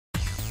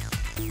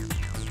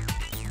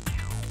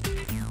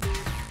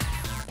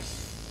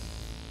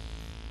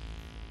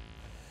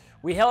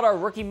We held our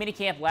rookie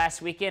minicamp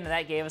last weekend, and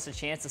that gave us a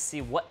chance to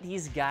see what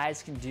these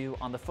guys can do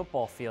on the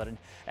football field. And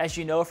as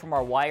you know from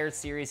our Wired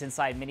series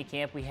inside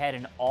minicamp, we had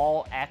an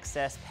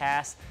all-access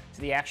pass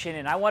to the action,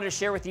 and I wanted to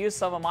share with you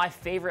some of my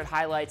favorite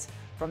highlights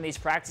from these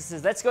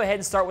practices. Let's go ahead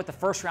and start with the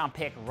first-round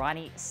pick,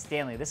 Ronnie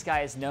Stanley. This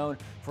guy is known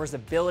for his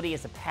ability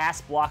as a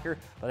pass blocker,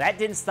 but that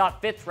didn't stop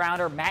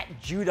fifth-rounder Matt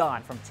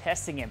Judon from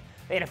testing him.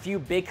 They had a few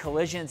big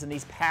collisions in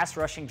these pass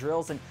rushing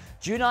drills, and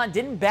Judon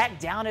didn't back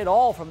down at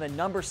all from the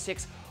number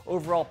 6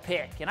 overall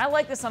pick. And I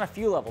like this on a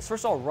few levels.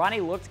 First of all,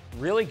 Ronnie looked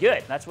really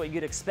good. That's what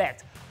you'd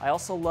expect. I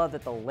also love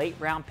that the late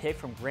round pick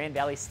from Grand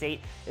Valley State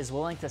is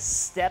willing to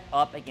step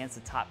up against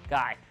the top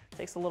guy.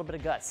 Takes a little bit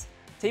of guts.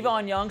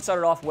 Tavon Young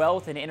started off well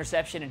with an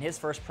interception in his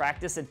first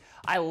practice, and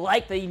I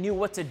like that he knew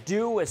what to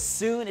do as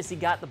soon as he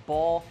got the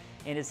ball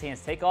in his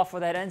hands. Take off for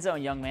that end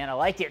zone, young man. I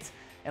like it.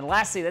 And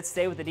lastly, let's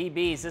stay with the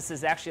DBs. This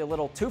is actually a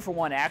little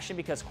 2-for-1 action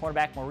because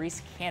cornerback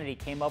Maurice Kennedy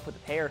came up with a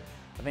pair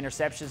of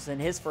interceptions in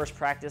his first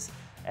practice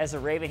as a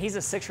Raven. He's a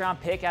 6th-round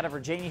pick out of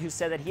Virginia who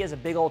said that he has a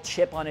big old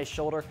chip on his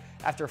shoulder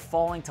after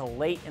falling to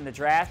late in the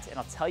draft. And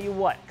I'll tell you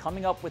what,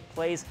 coming up with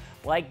plays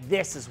like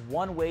this is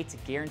one way to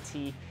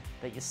guarantee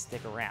that you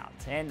stick around.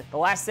 And the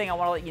last thing I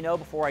want to let you know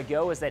before I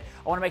go is that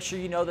I want to make sure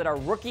you know that our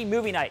rookie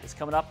movie night is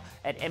coming up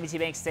at M&T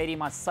Bank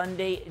Stadium on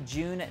Sunday,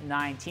 June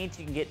 19th.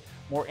 You can get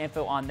more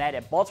info on that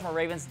at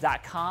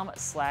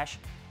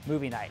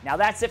BaltimoreRavens.com/movie night. Now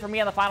that's it for me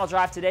on the final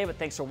drive today, but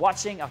thanks for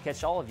watching. I'll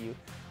catch all of you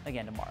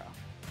again tomorrow.